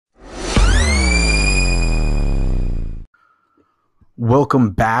Welcome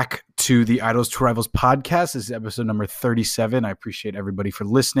back to the Idols to Rivals podcast. This is episode number 37. I appreciate everybody for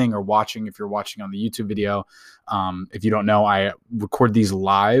listening or watching. If you're watching on the YouTube video, if you don't know, I record these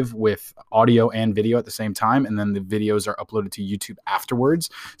live with audio and video at the same time, and then the videos are uploaded to YouTube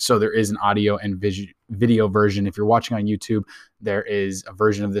afterwards. So there is an audio and video version. If you're watching on YouTube, there is a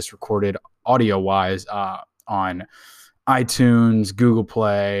version of this recorded audio-wise on iTunes, Google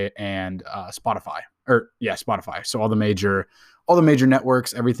Play, and Spotify. Spotify. So all the major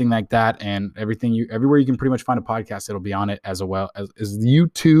networks, everything like that, and everywhere you can pretty much find a podcast, it'll be on it as well as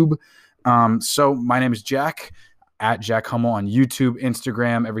YouTube. So my name is Jack, at Jack Hummel on YouTube,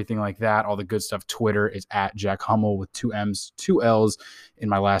 Instagram, everything like that, all the good stuff. Twitter is at Jack Hummel with 2 M's, 2 L's in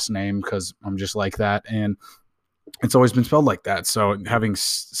my last name because I'm just like that, and it's always been spelled like that. So having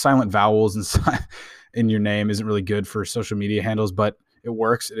silent vowels in your name isn't really good for social media handles, but it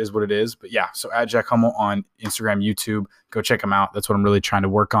works. It is what it is. But yeah, so at Jack Hummel on Instagram, YouTube, go check them out. That's what I'm really trying to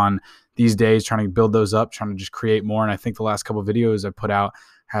work on these days, trying to build those up, trying to just create more. And I think the last couple of videos I put out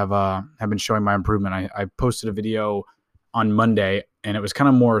have been showing my improvement. I posted a video on Monday, and it was kind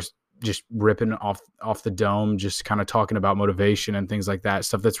of more just ripping off the dome, just kind of talking about motivation and things like that,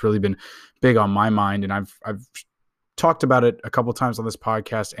 stuff that's really been big on my mind. And I've talked about it a couple of times on this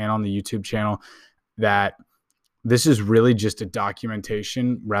podcast and on the YouTube channel that this is really just a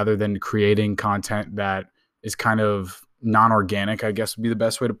documentation rather than creating content that is kind of non-organic, I guess would be the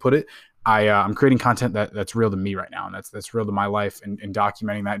best way to put it. I'm creating content that's real to me right now, and that's real to my life, and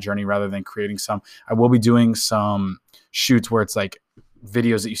documenting that journey rather than creating some. I will be doing some shoots where it's like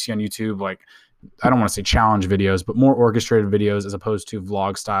videos that you see on YouTube, like I don't want to say challenge videos, but more orchestrated videos as opposed to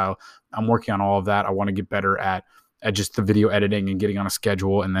vlog style. I'm working on all of that. I want to get better at just the video editing and getting on a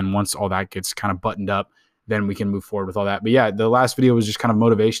schedule, and then once all that gets kind of buttoned up, then we can move forward with all that. But yeah, the last video was just kind of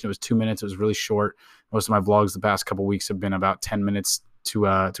motivation. It was 2 minutes. It was really short. Most of my vlogs the past couple of weeks have been about 10 minutes to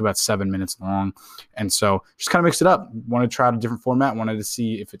about 7 minutes long. And so just kind of mixed it up. Wanted to try out a different format. Wanted to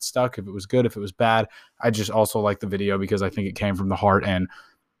see if it stuck, if it was good, if it was bad. I just also like the video because I think it came from the heart. And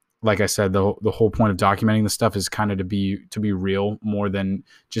like I said, the whole point of documenting this stuff is kind of to be real more than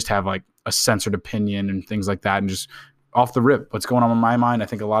just have like a censored opinion and things like that, and just off the rip, what's going on in my mind. I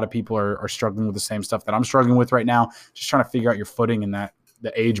think a lot of people are struggling with the same stuff that I'm struggling with right now, just trying to figure out your footing in the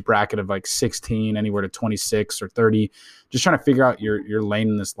age bracket of like 16, anywhere to 26 or 30, just trying to figure out your lane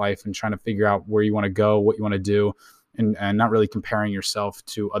in this life and trying to figure out where you want to go, what you want to do, and not really comparing yourself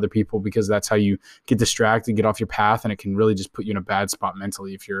to other people, because that's how you get distracted, get off your path, and it can really just put you in a bad spot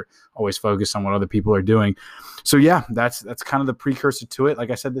mentally if you're always focused on what other people are doing. So yeah, that's kind of the precursor to it. Like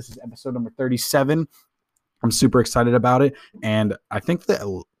I said, this is episode number 37. I'm super excited about it. And I think that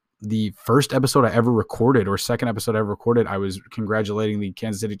the first episode I ever recorded, or second episode I ever recorded, I was congratulating the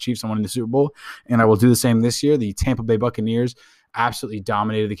Kansas City Chiefs on winning the Super Bowl. And I will do the same this year. The Tampa Bay Buccaneers absolutely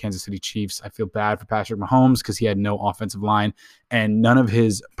dominated the Kansas City Chiefs. I feel bad for Patrick Mahomes because he had no offensive line, and none of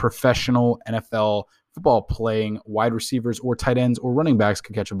his professional NFL football playing wide receivers or tight ends or running backs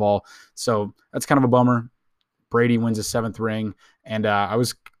could catch a ball. So that's kind of a bummer. Brady wins his 7th ring, and I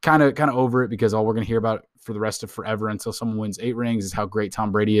was kind of over it because all we're going to hear about for the rest of forever until someone wins 8 rings is how great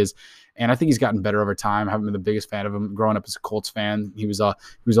Tom Brady is. And I think he's gotten better over time. I haven't been the biggest fan of him growing up as a Colts fan. He was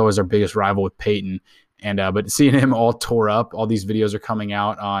always our biggest rival with Peyton. And but seeing him all tore up, all these videos are coming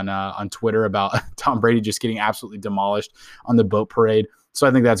out on Twitter about Tom Brady just getting absolutely demolished on the boat parade. So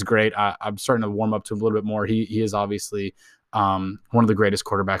I think that's great. I'm starting to warm up to him a little bit more. He is obviously one of the greatest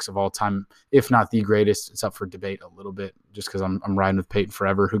quarterbacks of all time, if not the greatest. It's up for debate a little bit just because I'm riding with Peyton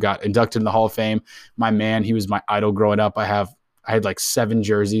forever, who got inducted in the Hall of Fame. My man, he was my idol growing up. I had like 7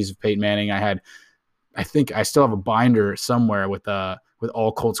 jerseys of Peyton Manning. I think I still have a binder somewhere with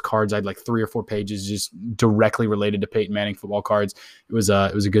all Colts cards. I had like 3 or 4 pages just directly related to Peyton Manning football cards. It was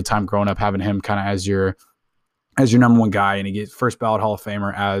a good time growing up having him kind of as your number one guy, and he gets first ballot Hall of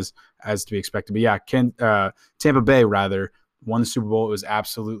Famer as to be expected. But yeah, Tampa Bay rather won the Super Bowl. It was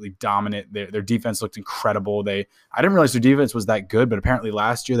absolutely dominant. Their defense looked incredible. I didn't realize their defense was that good, but apparently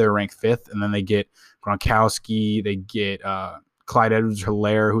last year they were ranked 5th, and then they get Gronkowski, they get Clyde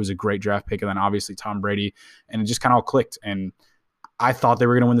Edwards-Helaire, who was a great draft pick, and then obviously Tom Brady, and it just kind of all clicked. And I thought they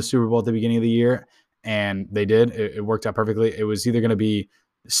were going to win the Super Bowl at the beginning of the year, and they did. It worked out perfectly. It was either going to be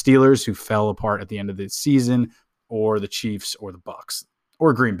the Steelers, who fell apart at the end of the season, or the Chiefs, or the Bucs,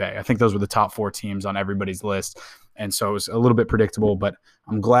 or Green Bay. I think those were the top 4 teams on everybody's list. And so it was a little bit predictable, but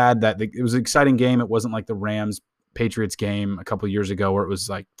I'm glad that it was an exciting game. It wasn't like the Rams-Patriots game a couple of years ago where it was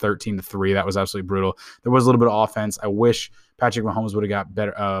like 13-3. That was absolutely brutal. There was a little bit of offense. I wish Patrick Mahomes would have got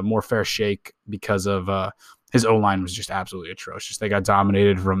better, more fair shake, because of his O-line was just absolutely atrocious. They got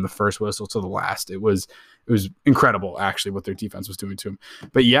dominated from the first whistle to the last. It was was incredible actually what their defense was doing to him.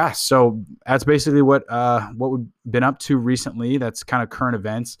 But yeah, so that's basically what we've been up to recently. That's kind of current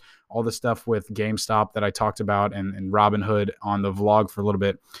events, all the stuff with GameStop that I talked about and Robinhood on the vlog for a little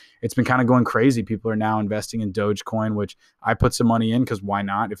bit. It's been kind of going crazy. People are now investing in Dogecoin, which I put some money in because why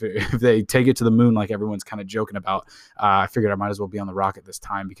not? If they take it to the moon like everyone's kind of joking about, I figured I might as well be on the rocket this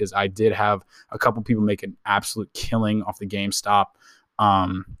time because I did have a couple people make an absolute killing off the GameStop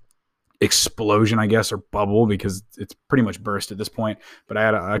explosion, I guess, or bubble, because it's pretty much burst at this point. But I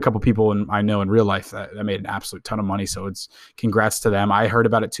had a couple people I know in real life that made an absolute ton of money. So it's congrats to them. I heard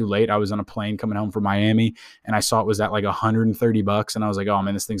about it too late. I was on a plane coming home from Miami and I saw it was at like $130 and I was like, oh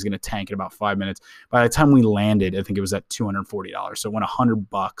man, this thing's going to tank in about 5 minutes. By the time we landed, I think it was at $240. So it went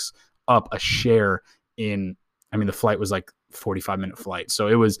 $100 up a share the flight was like 45-minute flight. So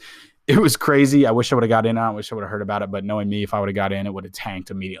it was crazy. I wish I would have got in. I wish I would have heard about it, but knowing me, if I would have got in, it would have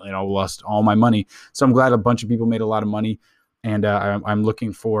tanked immediately and I lost all my money. So I'm glad a bunch of people made a lot of money. And I'm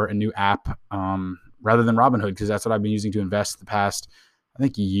looking for a new app rather than Robinhood, because that's what I've been using to invest the past, I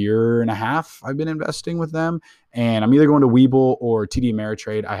think, year and a half. I've been investing with them, and I'm either going to Webull or TD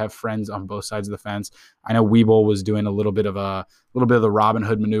Ameritrade. I have friends on both sides of the fence. I know Webull was doing a little bit of the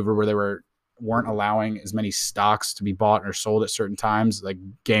Robinhood maneuver where they weren't allowing as many stocks to be bought or sold at certain times, like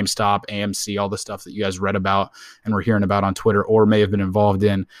GameStop, AMC, all the stuff that you guys read about and were hearing about on Twitter or may have been involved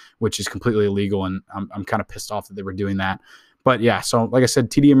in, which is completely illegal. And I'm kind of pissed off that they were doing that. But yeah, so like I said,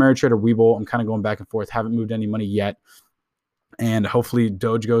 TD Ameritrade or Webull, I'm kind of going back and forth. Haven't moved any money yet. And hopefully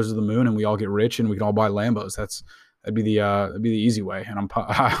Doge goes to the moon and we all get rich and we can all buy Lambos. That'd be the easy way. And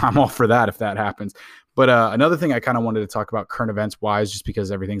I'm all for that if that happens. But another thing I kind of wanted to talk about current events wise, just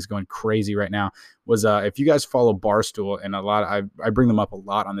because everything's going crazy right now, was if you guys follow Barstool, and I bring them up a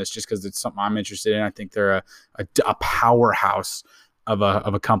lot on this just because it's something I'm interested in. I think they're a powerhouse of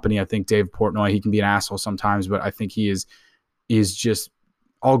a company. I think Dave Portnoy, he can be an asshole sometimes, but I think he is just,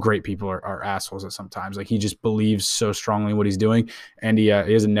 all great people are assholes at sometimes. Like, he just believes so strongly in what he's doing, and he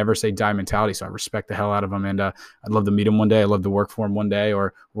has a never say die mentality. So I respect the hell out of him, and I'd love to meet him one day. I'd love to work for him one day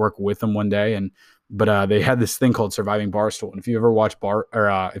or work with him one day. But they had this thing called Surviving Barstool. And if you ever watch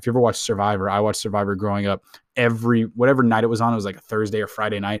if you ever watched Survivor, I watched Survivor growing up. Whatever night it was on, it was like a Thursday or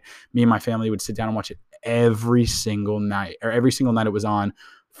Friday night. Me and my family would sit down and watch it every single night it was on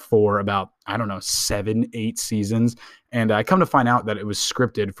for about, 7-8 seasons. And I come to find out that it was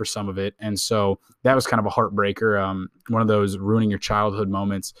scripted for some of it. And so that was kind of a heartbreaker. One of those ruining your childhood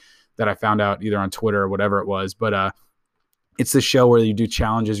moments that I found out either on Twitter or whatever it was. But it's the show where you do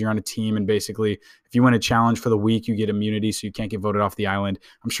challenges. You're on a team, and basically, if you win a challenge for the week, you get immunity, so you can't get voted off the island.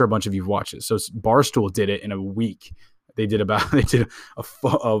 I'm sure a bunch of you've watched it. So Barstool did it in a week. They did a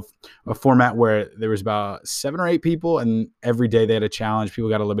format where there was about 7 or 8 people, and every day they had a challenge. People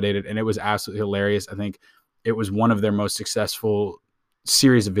got eliminated, and it was absolutely hilarious. I think it was one of their most successful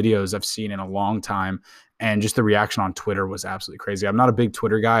series of videos I've seen in a long time. And just the reaction on Twitter was absolutely crazy. I'm not a big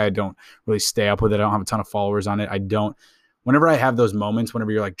Twitter guy. I don't really stay up with it. I don't have a ton of followers on it. Whenever I have those moments, whenever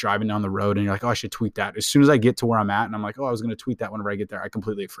you're like driving down the road and you're like, oh, I should tweet that. As soon as I get to where I'm at and I'm like, oh, I was going to tweet that whenever I get there, I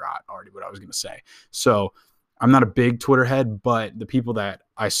completely forgot already what I was going to say. So I'm not a big Twitter head, but the people that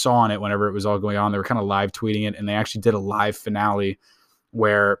I saw on it whenever it was all going on, they were kind of live tweeting it. And they actually did a live finale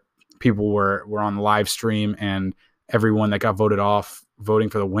where people were on the live stream, and everyone that got voted off voting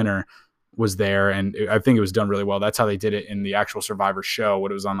for the winner was there. And I think it was done really well. That's how they did it in the actual Survivor show,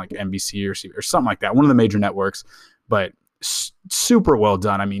 what it was on like NBC or something like that, one of the major networks. But super well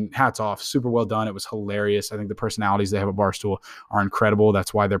done. I mean, hats off, super well done. It was hilarious. I think the personalities they have at Barstool are incredible.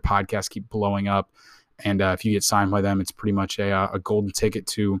 That's why their podcasts keep blowing up. And if you get signed by them, it's pretty much a golden ticket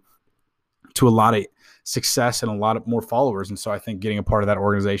to a lot of success and a lot of more followers. And so I think getting a part of that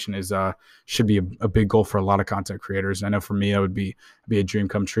organization should be a big goal for a lot of content creators. I know for me, that would be a dream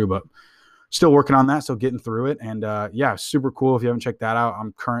come true, but still working on that. So getting through it. And yeah, super cool. If you haven't checked that out,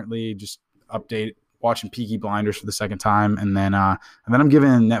 I'm currently just watching Peaky Blinders for the second time. And then I'm giving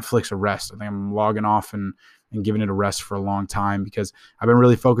Netflix a rest. I think I'm logging off and giving it a rest for a long time, because I've been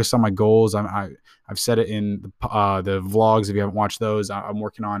really focused on my goals. I've said it in the vlogs. If you haven't watched those, I'm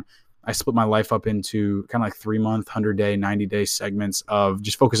working on, I split my life up into kind of like 3-month, 100-day, 90-day segments of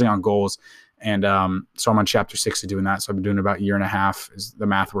just focusing on goals. And so I'm on chapter 6 of doing that. So I've been doing it about 1.5 years, as the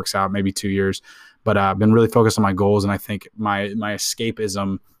math works out, maybe 2 years. But I've been really focused on my goals. And I think my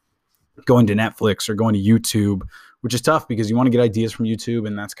escapism, going to Netflix or going to YouTube, which is tough because you want to get ideas from YouTube.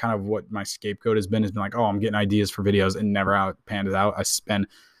 And that's kind of what my scapegoat has been like, oh, I'm getting ideas for videos, and never how it pans out. I spend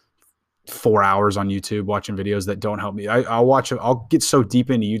 4 hours on YouTube watching videos that don't help me. I'll get so deep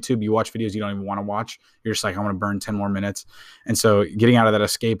into YouTube. You watch videos you don't even want to watch. You're just like, I want to burn 10 more minutes. And so getting out of that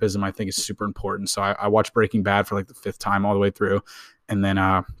escapism, I think, is super important. So I watched Breaking Bad for like the 5th time all the way through. And then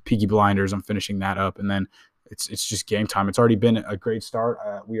Peaky Blinders, I'm finishing that up. And then it's just game time. It's already been a great start.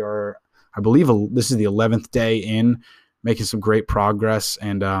 We are, I believe this is the 11th day in, making some great progress.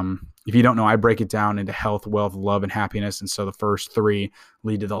 And if you don't know, I break it down into health, wealth, love, and happiness. And so the first 3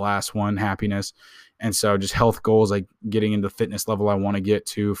 lead to the last one, happiness. And so just health goals, like getting into the fitness level I want to get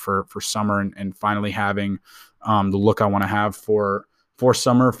to for summer, and finally having the look I want to have for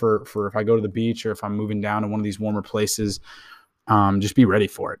summer, for if I go to the beach or if I'm moving down to one of these warmer places, just be ready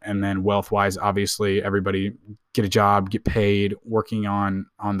for it. And then wealth wise, obviously everybody get a job, get paid, working on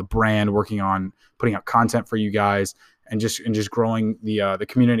the brand, working on putting out content for you guys, and just growing the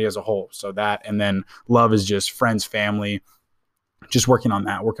community as a whole. So that, and then love is just friends, family, just working on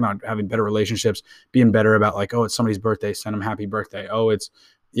that, working on having better relationships, being better about like, oh, it's somebody's birthday, send them happy birthday. Oh, it's,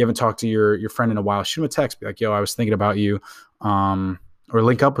 you haven't talked to your friend in a while, shoot them a text, be like, yo, I was thinking about you. Or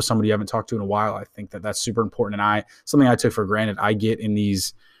link up with somebody you haven't talked to in a while. I think that that's super important. And something I took for granted, I get in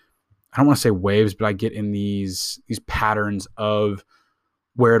these, I don't want to say waves, but I get in these patterns of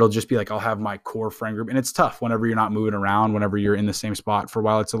where it'll just be like, I'll have my core friend group. And it's tough whenever you're not moving around, whenever you're in the same spot for a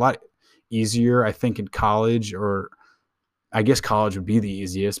while. It's a lot easier, I think, in college, or I guess college would be the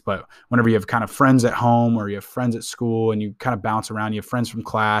easiest, but whenever you have kind of friends at home or you have friends at school and you kind of bounce around, you have friends from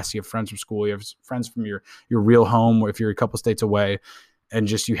class, you have friends from school, you have friends from your real home, or if you're a couple states away, and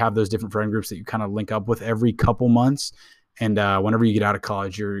just you have those different friend groups that you kind of link up with every couple months. And whenever you get out of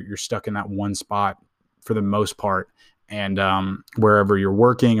college, you're stuck in that one spot for the most part, and wherever you're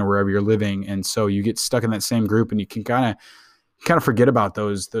working or wherever you're living. And so you get stuck in that same group, and you can kind of forget about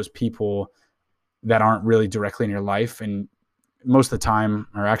those people that aren't really directly in your life. And most of the time,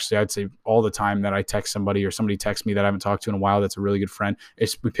 or actually I'd say all the time, that I text somebody or somebody texts me that I haven't talked to in a while that's a really good friend,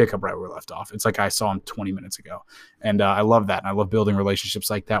 we pick up right where we left off. It's like I saw him 20 minutes ago. And I love that. And I love building relationships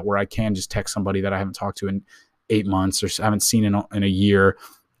like that, where I can just text somebody that I haven't talked to in 8 months or haven't seen in a year.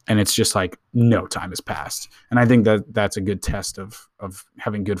 And it's just like no time has passed. And I think that that's a good test of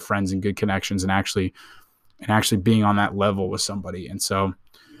having good friends and good connections, and actually being on that level with somebody. And so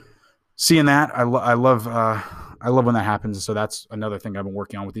seeing that, I love when that happens. And so that's another thing I've been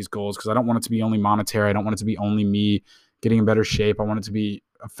working on with these goals, because I don't want it to be only monetary. I don't want it to be only me getting in better shape. I want it to be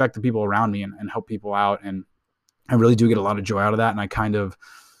affect the people around me and help people out. And I really do get a lot of joy out of that. And I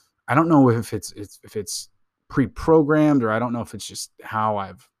don't know if it's pre-programmed, or I don't know if it's just how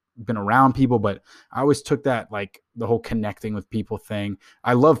I've been around people, but I always took that, like the whole connecting with people thing.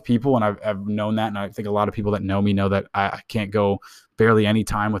 I love people, and I've known that. And I think a lot of people that know me know that I can't go barely any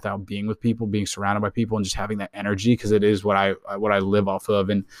time without being with people, being surrounded by people, and just having that energy, because it is what I live off of.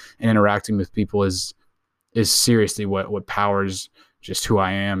 And interacting with people is seriously what powers just who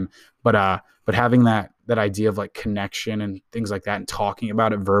I am. But having that idea of like connection and things like that, and talking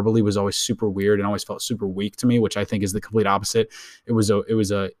about it verbally, was always super weird and always felt super weak to me, which I think is the complete opposite. It was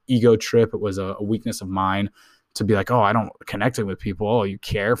a ego trip. It was a weakness of mine to be like, oh, I don't connecting with people. Oh, you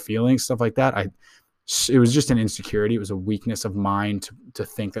care, feelings, stuff like that. It was just an insecurity. It was a weakness of mine to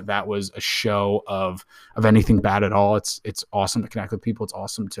think that was a show of anything bad at all. It's awesome to connect with people. It's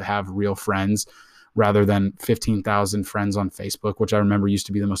awesome to have real friends, rather than 15,000 friends on Facebook, which I remember used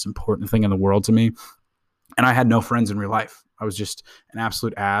to be the most important thing in the world to me. And I had no friends in real life. I was just an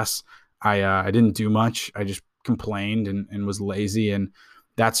absolute ass. I didn't do much. I just complained and was lazy. And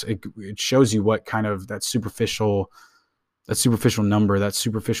it shows you what kind of that superficial number, that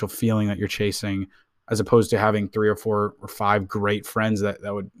superficial feeling that you're chasing, as opposed to having 3 or 4 or 5 great friends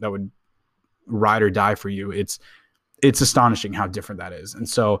that would ride or die for you. It's astonishing how different that is. And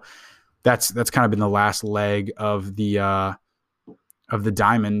so that's kind of been the last leg of the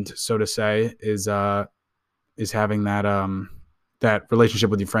diamond, so to say, is having that relationship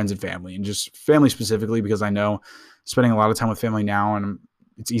with your friends and family, and just family specifically, because I know spending a lot of time with family now, and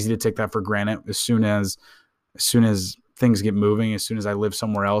it's easy to take that for granted. As soon as things get moving, as soon as I live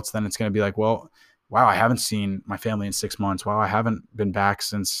somewhere else, then it's going to be like, well, wow, I haven't seen my family in 6 months. Wow, I haven't been back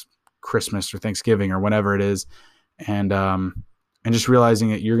since Christmas or Thanksgiving or whenever it is. And just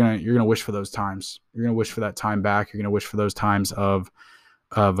realizing that you're gonna wish for those times. You're gonna wish for that time back. You're gonna wish for those times of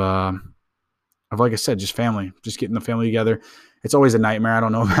like I said, just family, just getting the family together. It's always a nightmare. I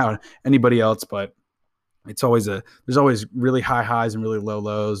don't know about anybody else, but there's always really high highs and really low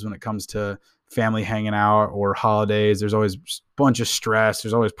lows when it comes to family hanging out or holidays. There's always a bunch of stress.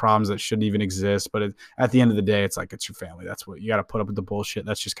 There's always problems that shouldn't even exist. But at the end of the day, it's like, it's your family. That's what you got to put up with, the bullshit.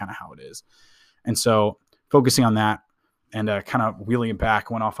 That's just kind of how it is. And so focusing on that, and kind of wheeling it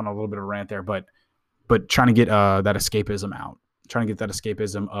back, went off on a little bit of a rant there, but trying to get that escapism out, trying to get that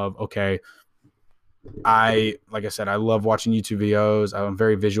escapism of, okay, like I said, I love watching YouTube videos. I'm a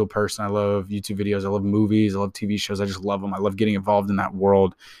very visual person. I love YouTube videos. I love movies. I love TV shows. I just love them. I love getting involved in that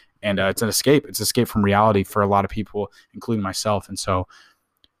world. And it's an escape. It's an escape from reality for a lot of people, including myself. And so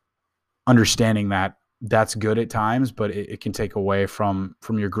understanding that that's good at times, but it can take away from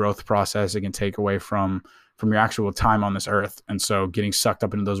your growth process. It can take away from your actual time on this earth. And so getting sucked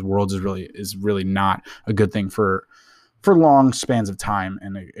up into those worlds is really not a good thing for long spans of time.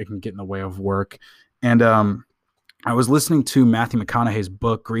 And it can get in the way of work. And I was listening to Matthew McConaughey's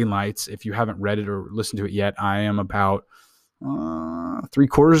book, Green Lights. If you haven't read it or listened to it yet, I am about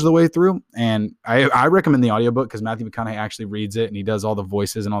 3/4 of the way through. And I recommend the audiobook because Matthew McConaughey actually reads it and he does all the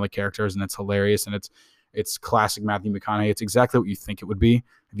voices and all the characters, and it's hilarious. And it's classic Matthew McConaughey. It's exactly what you think it would be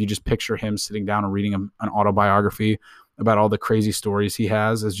if you just picture him sitting down and reading an autobiography about all the crazy stories he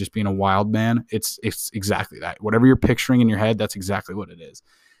has as just being a wild man. It's exactly that. Whatever you're picturing in your head, that's exactly what it is.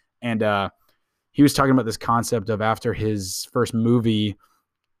 And he was talking about this concept of after his first movie,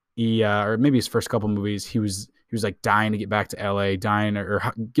 or maybe his first couple movies, he was like dying to get back to LA, or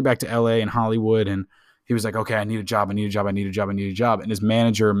get back to LA and Hollywood. And he was like, okay, I need a job. And his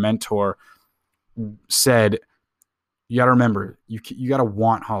mentor said, you got to remember, you got to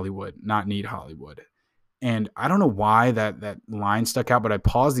want Hollywood, not need Hollywood. And I don't know why that line stuck out, but I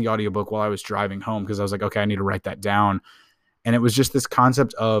paused the audiobook while I was driving home because I was like, okay, I need to write that down. And it was just this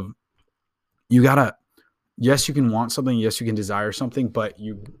concept of, yes, you can want something. Yes, you can desire something, but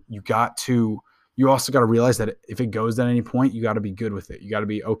you also got to realize that if it goes at any point, you got to be good with it. You got to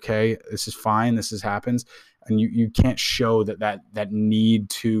be, okay, this is fine. This happens. And you can't show that need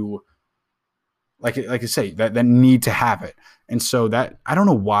to, like I say, that need to have it. And so that, I don't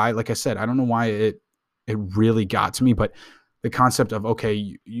know why, like I said, I don't know why it really got to me, but the concept of,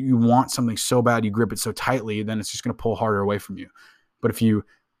 okay, you want something so bad, you grip it so tightly, then it's just going to pull harder away from you. But if you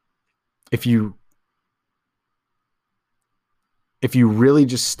really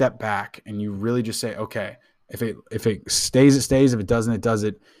just step back and you really just say, okay, if it stays, it stays. If it doesn't, it does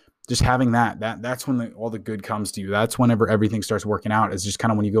it. Just having that's when all the good comes to you. That's whenever everything starts working out. It's just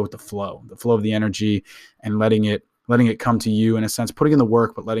kind of when you go with the flow of the energy and letting it come to you, in a sense, putting in the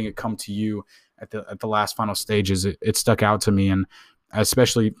work, but letting it come to you at the last final stages. It stuck out to me. And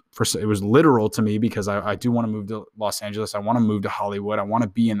especially it was literal to me because I do want to move to Los Angeles. I want to move to Hollywood. I want to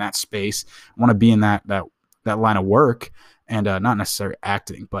be in that space. I want to be in that line of work, and not necessarily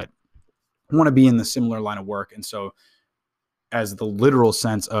acting, but I want to be in the similar line of work. And so as the literal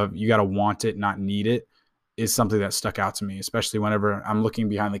sense of you got to want it, not need it, is something that stuck out to me, especially whenever I'm looking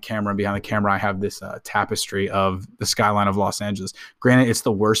behind the camera, and behind the camera, I have this tapestry of the skyline of Los Angeles. Granted, it's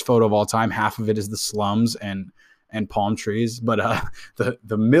the worst photo of all time. Half of it is the slums and palm trees, but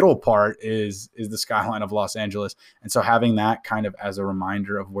the middle part is the skyline of Los Angeles. And so having that kind of as a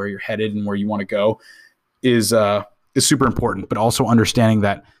reminder of where you're headed and where you want to go is super important, but also understanding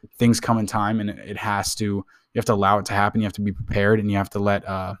that things come in time, and you have to allow it to happen. You have to be prepared, and you have to let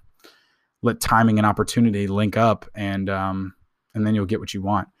timing and opportunity link up, and then you'll get what you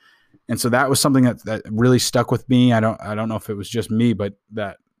want. And so that was something that really stuck with me. I don't know if it was just me, but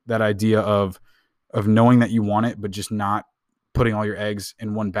that idea of knowing that you want it, but just not putting all your eggs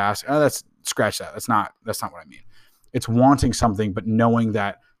in one basket. Scratch that. That's not what I mean. It's wanting something, but knowing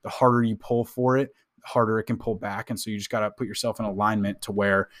that the harder you pull for it, the harder it can pull back. And so you just got to put yourself in alignment to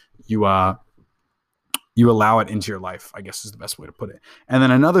where you allow it into your life, I guess is the best way to put it. And then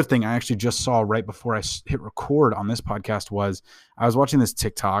another thing I actually just saw right before I hit record on this podcast was I was watching this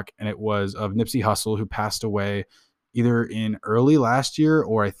TikTok, and it was of Nipsey Hussle, who passed away either in early last year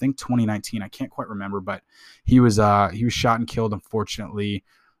or I think 2019. I can't quite remember, but he was shot and killed, unfortunately,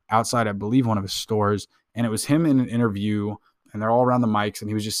 outside, I believe, one of his stores. And it was him in an interview, and they're all around the mics, and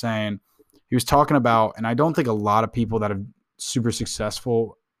he was just saying, he was talking about, and I don't think a lot of people that are super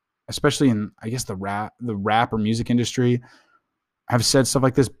successful, especially in, I guess, the rap or music industry, have said stuff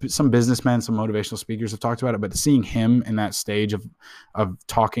like this. Some businessmen, some motivational speakers have talked about it, but seeing him in that stage of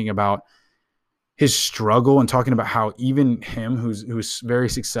talking about his struggle and talking about how even him, who's very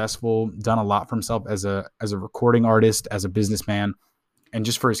successful, done a lot for himself as a recording artist, as a businessman, and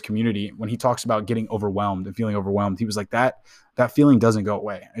just for his community, when he talks about getting overwhelmed and feeling overwhelmed, he was like, that feeling doesn't go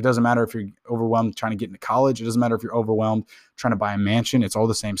away. It doesn't matter if you're overwhelmed trying to get into college. It doesn't matter if you're overwhelmed trying to buy a mansion. It's all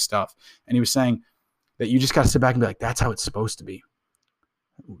the same stuff. And he was saying that you just got to sit back and be like, that's how it's supposed to be.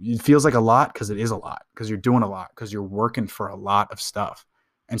 It feels like a lot because it is a lot, because you're doing a lot, because you're working for a lot of stuff.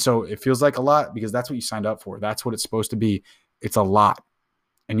 And so it feels like a lot because that's what you signed up for. That's what it's supposed to be. It's a lot.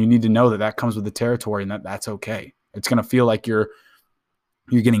 And you need to know that comes with the territory, and that's okay. It's going to feel like you're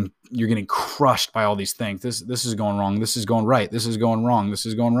getting crushed by all these things. This is going wrong. This is going right. This is going wrong. This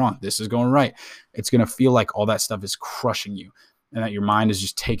is going wrong. This is going right. It's going to feel like all that stuff is crushing you and that your mind is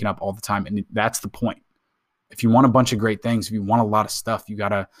just taken up all the time. And that's the point. If you want a bunch of great things, if you want a lot of stuff, you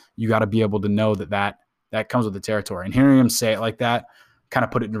gotta be able to know that comes with the territory. And hearing him say it like that kind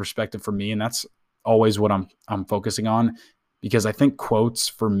of put it into perspective for me. And that's always what I'm focusing on, because I think quotes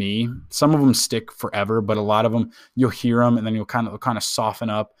for me, some of them stick forever, but a lot of them you'll hear them and then you'll kind of soften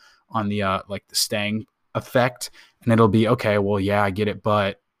up on the like the staying effect, and it'll be okay. Well, yeah, I get it,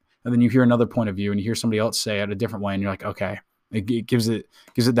 but and then you hear another point of view and you hear somebody else say it a different way, and you're like, okay, it gives it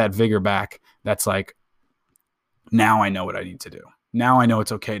that vigor back. That's like, now I know what I need to do. Now I know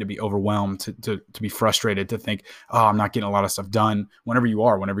it's okay to be overwhelmed, to be frustrated, to think, oh, I'm not getting a lot of stuff done. Whenever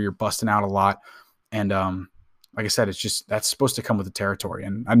you're busting out a lot. And like I said, it's just, that's supposed to come with the territory.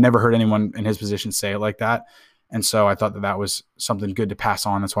 And I've never heard anyone in his position say it like that. And so I thought that was something good to pass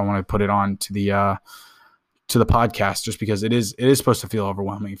on. That's why I wanted to put it on to the podcast, just because it is supposed to feel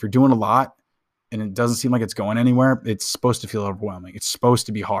overwhelming. If you're doing a lot and it doesn't seem like it's going anywhere, it's supposed to feel overwhelming. It's supposed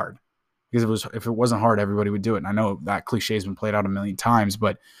to be hard. Because if it wasn't hard, everybody would do it. And I know that cliche has been played out a million times,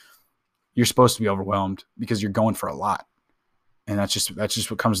 but you're supposed to be overwhelmed because you're going for a lot. And that's just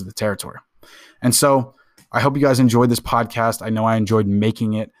what comes with the territory. And so I hope you guys enjoyed this podcast. I know I enjoyed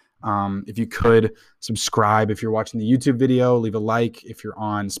making it. If you could subscribe, if you're watching the YouTube video, leave a like. If you're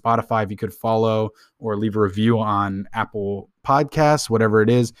on Spotify, if you could follow or leave a review on Apple Podcasts, whatever it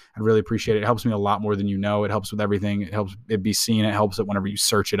is, I'd really appreciate it. It helps me a lot more than you know. It helps with everything. It helps it be seen. It helps it whenever you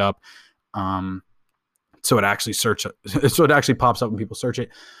search it up. So it actually pops up when people search it.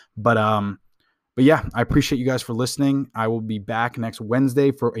 But yeah, I appreciate you guys for listening. I will be back next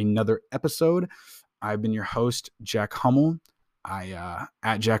Wednesday for another episode. I've been your host, Jack Hummel.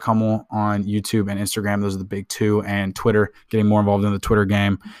 At Jack Hummel on YouTube and Instagram. Those are the big two, and Twitter, getting more involved in the Twitter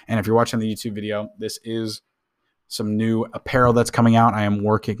game. And if you're watching the YouTube video, this is some new apparel that's coming out. I am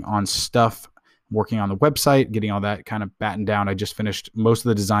working on the website, getting all that kind of battened down. I just finished most of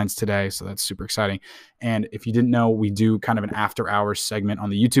the designs today, so that's super exciting. And if you didn't know, we do kind of an after hours segment on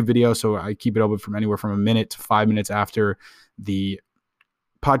the YouTube video. So I keep it open from anywhere from a minute to 5 minutes after the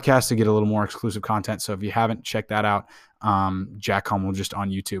podcast to get a little more exclusive content. So if you haven't checked that out, Jack Hummel just on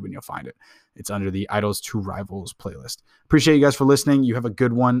YouTube and you'll find it. It's under the Idols to Rivals playlist. Appreciate you guys for listening. You have a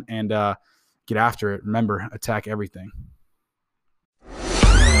good one, and get after it. Remember, attack everything.